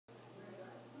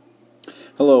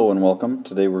Hello and welcome.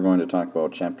 Today we're going to talk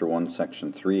about Chapter 1,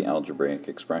 Section 3, Algebraic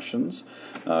Expressions.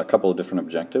 A couple of different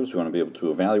objectives. We want to be able to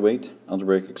evaluate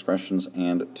algebraic expressions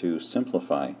and to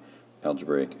simplify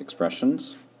algebraic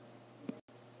expressions.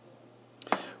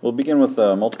 We'll begin with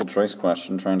a multiple choice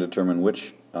question trying to determine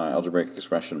which algebraic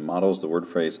expression models the word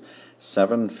phrase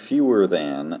 7 fewer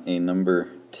than a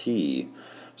number t.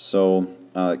 So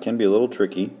it can be a little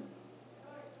tricky.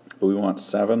 But we want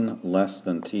 7 less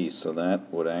than t, so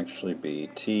that would actually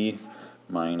be t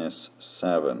minus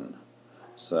 7.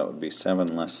 So that would be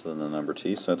 7 less than the number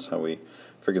t, so that's how we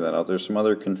figure that out. There's some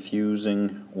other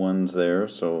confusing ones there,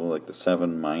 so like the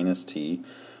 7 minus t,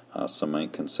 some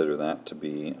might consider that to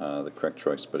be the correct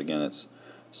choice, but again it's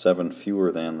 7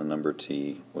 fewer than the number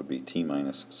t would be t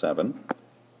minus 7.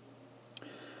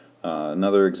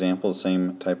 Another example, the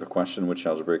same type of question, which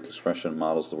algebraic expression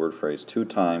models the word phrase 2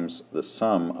 times the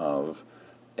sum of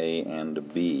a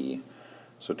and b.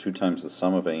 So 2 times the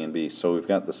sum of a and b. So we've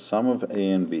got the sum of a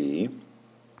and b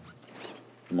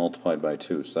multiplied by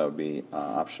 2. So that would be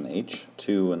option H,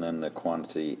 2, and then the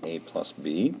quantity a plus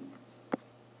b.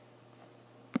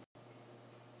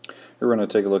 Here we're going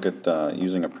to take a look at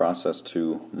using a process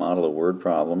to model a word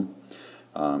problem.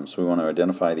 So we want to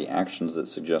identify the actions that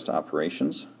suggest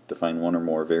operations, define one or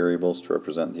more variables to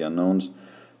represent the unknowns,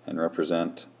 and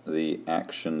represent the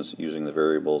actions using the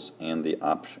variables and the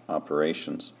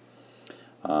operations.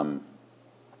 So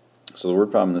the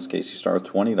word problem in this case, you start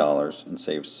with $20 and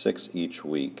save 6 each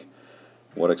week.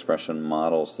 What expression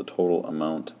models the total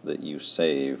amount that you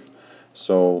save?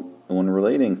 So when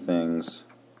relating things,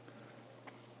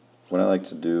 what I like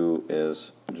to do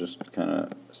is just kind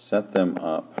of set them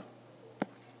up.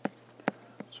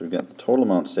 So we've got the total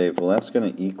amount saved. Well, that's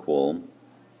going to equal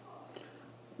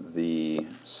the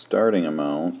starting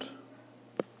amount,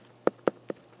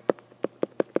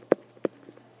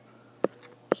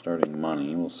 starting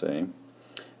money, we'll say,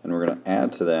 and we're going to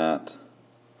add to that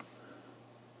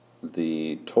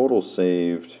the total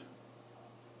saved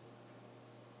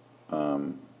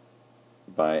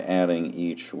by adding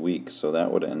each week. So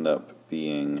that would end up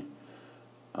being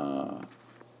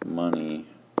money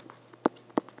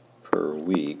per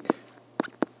week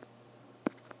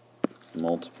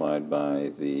multiplied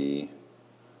by the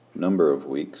number of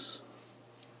weeks.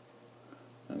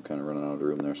 I'm kind of running out of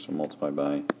room there, so multiplied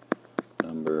by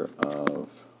number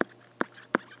of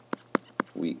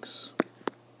weeks.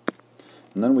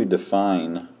 And then we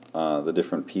define the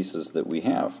different pieces that we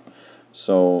have.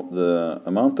 So the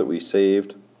amount that we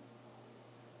saved,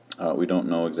 we don't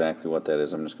know exactly what that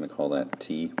is. I'm just going to call that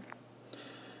T.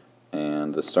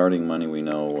 And the starting money we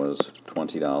know was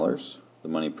 $20. The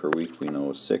money per week we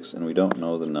know is 6, and we don't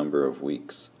know the number of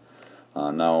weeks.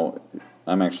 Now,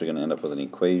 I'm actually going to end up with an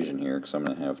equation here because I'm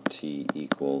going to have T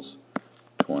equals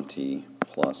 20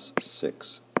 plus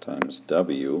 6 times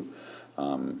W.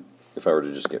 If I were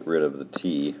to just get rid of the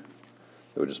T,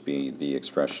 it would just be the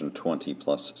expression 20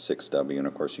 plus 6W, and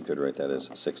of course you could write that as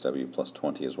 6W plus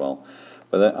 20 as well.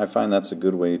 But I find that's a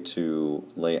good way to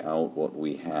lay out what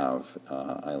we have.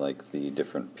 I like the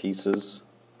different pieces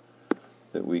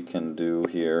that we can do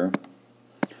here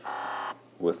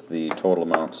with the total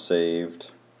amount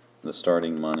saved, the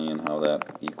starting money, and how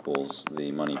that equals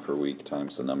the money per week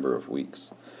times the number of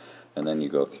weeks. And then you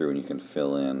go through and you can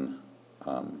fill in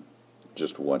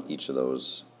just what each of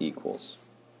those equals.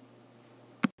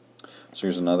 So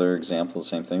here's another example of the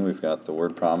same thing. We've got the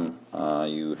word problem.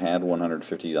 You had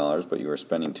 $150, but you were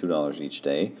spending $2 each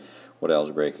day. What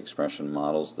algebraic expression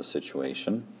models the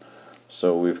situation?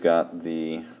 So we've got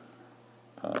the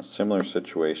similar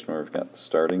situation where we've got the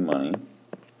starting money,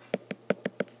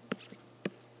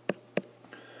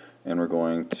 and we're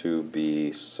going to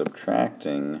be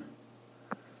subtracting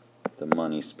the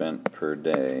money spent per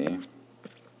day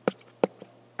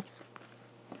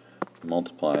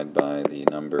multiplied by the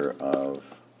number of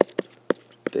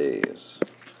days.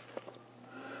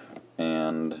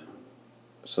 And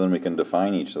so then we can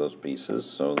define each of those pieces.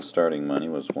 So the starting money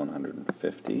was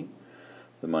 150.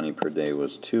 The money per day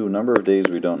was 2. Number of days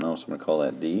we don't know, so I'm going to call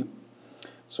that D.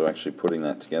 So actually putting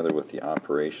that together with the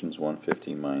operations,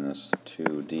 150 minus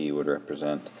 2D would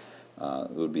represent,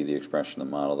 would be the expression to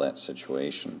model that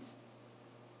situation.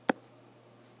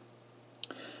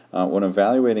 When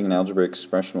evaluating an algebraic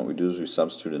expression, what we do is we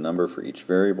substitute a number for each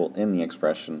variable in the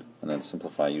expression and then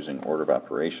simplify using order of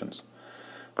operations.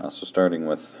 So starting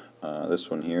with this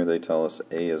one here, they tell us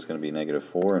A is going to be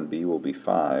 -4 and B will be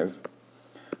 5.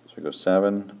 So we go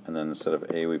 7, and then instead of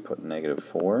A we put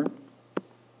 -4.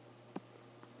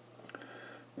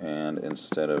 And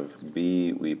instead of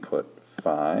B we put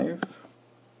 5.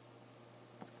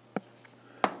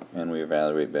 and we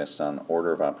evaluate based on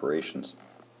order of operations.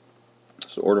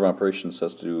 So order of operations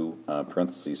says to do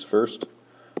parentheses first.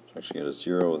 So actually get a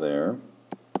 0 there.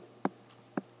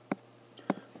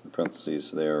 The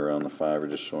parentheses there around the 5 are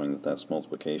just showing that that's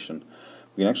multiplication.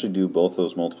 We can actually do both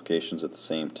those multiplications at the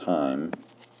same time.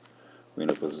 We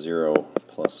end up with 0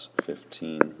 plus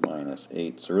 15 minus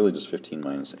 8. So really just 15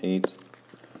 minus 8,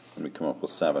 and we come up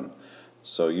with 7.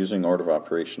 So using order of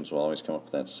operations, we'll always come up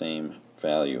with that same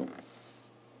value.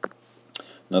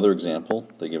 Another example,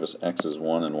 they give us x is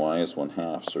 1 and y is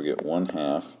 1/2, so we get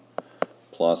 1/2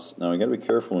 plus, now we got to be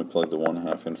careful when we plug the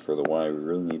 1/2 in for the y, we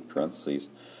really need parentheses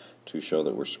to show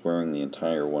that we're squaring the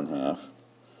entire 1/2.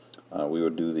 We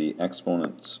would do the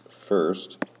exponents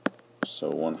first, so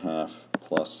 1/2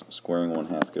 plus squaring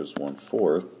 1/2 gives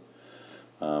 1/4.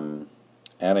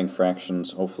 Adding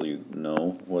fractions, hopefully you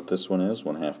know what this one is,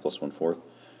 1/2 plus 1/4.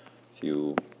 If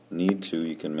you need to,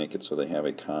 you can make it so they have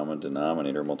a common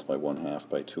denominator. Multiply 1/2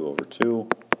 by 2 over 2.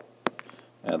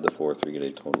 Add the 4th, we get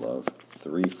a total of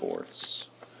 3/4.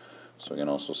 So again,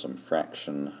 also some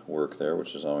fraction work there,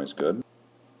 which is always good.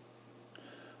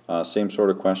 Same sort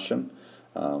of question.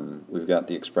 We've got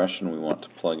the expression, we want to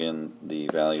plug in the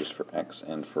values for x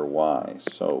and for y.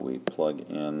 So we plug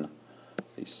in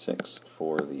the 6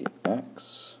 for the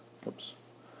x. Oops,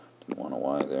 didn't want a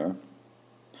y there.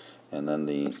 And then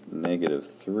the negative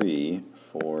 3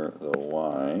 for the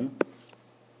y.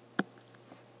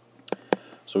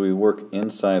 So we work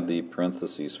inside the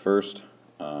parentheses first,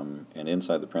 and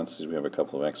inside the parentheses we have a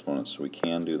couple of exponents, so we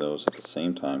can do those at the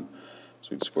same time. So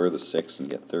we'd square the 6 and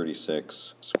get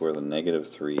 36, square the negative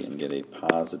 3 and get a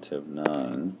positive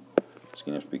 9. So you're going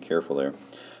to have to be careful there.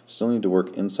 Still need to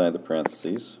work inside the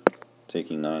parentheses.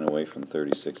 Taking 9 away from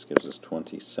 36 gives us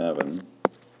 27.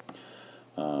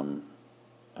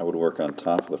 I would work on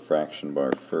top of the fraction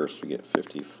bar first. We get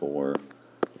 54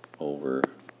 over,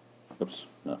 oops,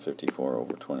 not 54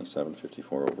 over 27,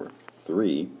 54 over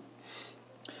 3.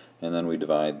 And then we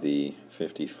divide the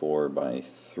 54 by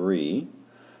 3,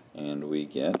 and we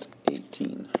get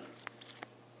 18.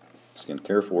 So again,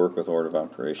 careful work with order of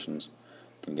operations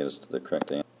can get us to the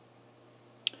correct answer.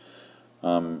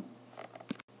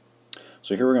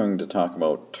 So here we're going to talk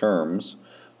about terms.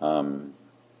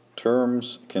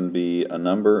 Terms can be a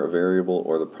number, a variable,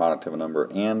 or the product of a number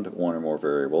and one or more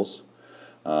variables.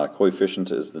 Coefficient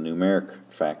is the numeric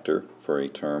factor for a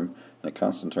term, and a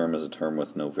constant term is a term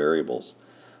with no variables.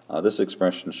 This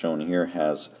expression shown here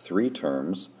has 3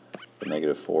 terms, the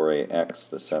negative 4ax,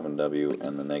 the 7w,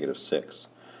 and the negative 6.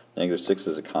 Negative 6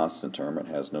 is a constant term, it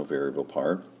has no variable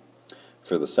part.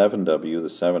 For the 7w, the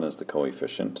 7 is the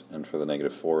coefficient, and for the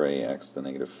negative 4ax, the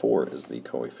negative 4 is the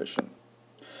coefficient.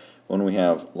 When we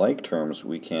have like terms,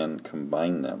 we can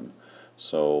combine them.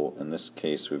 So in this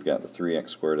case, we've got the 3x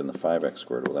squared and the 5x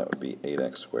squared. Well, that would be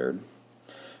 8x squared.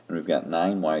 And we've got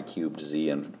 9y cubed z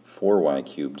and 4y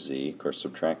cubed z. Of course,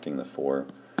 subtracting the 4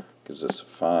 gives us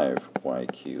 5y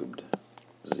cubed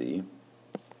z.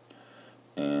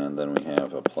 And then we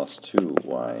have a plus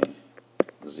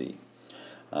 2yz.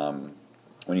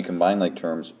 When you combine like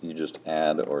terms, you just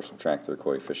add or subtract their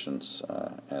coefficients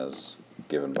as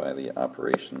given by the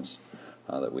operations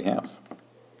that we have.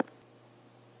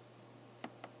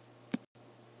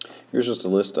 Here's just a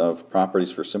list of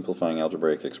properties for simplifying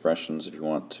algebraic expressions. If you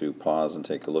want to pause and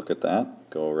take a look at that,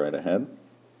 go right ahead.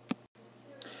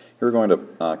 Here we're going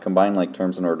to combine like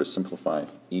terms in order to simplify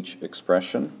each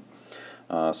expression.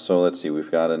 So let's see,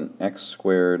 we've got an x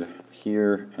squared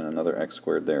here and another x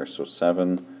squared there. So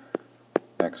 7x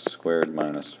squared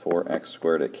minus 4x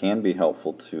squared. It can be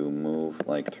helpful to move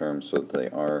like terms so that they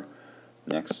are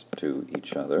next to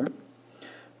each other.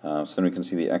 So then we can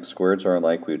see the x squareds are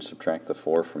alike. We would subtract the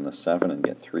 4 from the 7 and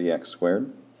get 3x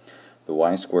squared. The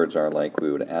y squareds are alike.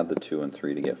 We would add the 2 and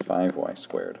 3 to get 5y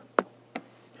squared.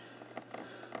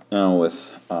 Now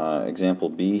with example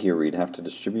B here, we'd have to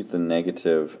distribute the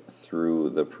negative through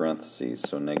the parentheses.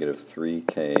 So negative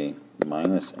 3k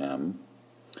minus m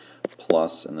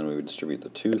plus, and then we would distribute the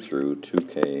 2 through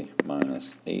 2k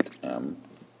minus 8m.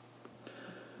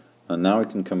 And now we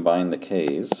can combine the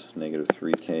k's, negative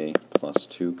 3k plus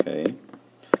 2k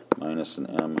minus an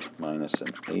m minus an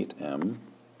 8m.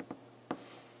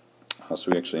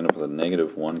 So we actually end up with a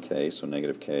negative 1k, so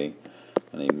negative k,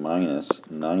 and a minus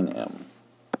 9m.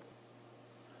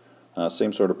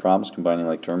 Same sort of problems, combining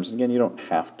like terms. And again, you don't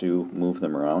have to move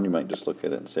them around. You might just look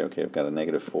at it and say, okay, I've got a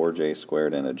negative 4j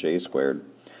squared and a j squared.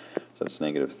 So that's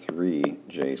negative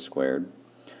 3j squared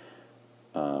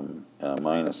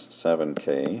minus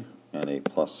 7k and a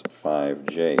plus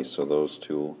 5j. So those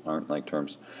two aren't like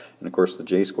terms. And of course, the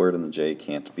j squared and the j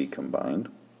can't be combined.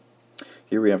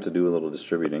 Here we have to do a little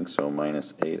distributing, so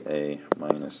minus 8a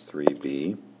minus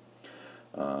 3b.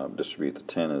 Distribute the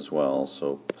 10 as well,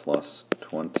 so plus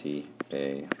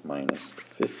 20a minus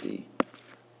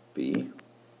 50b.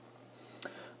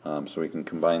 So we can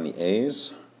combine the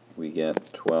a's, we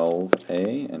get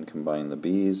 12a, and combine the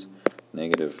b's,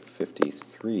 negative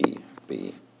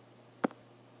 53b.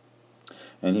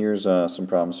 And here's some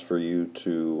problems for you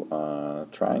to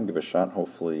try and give a shot.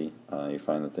 Hopefully you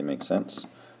find that they make sense.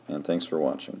 And thanks for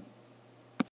watching.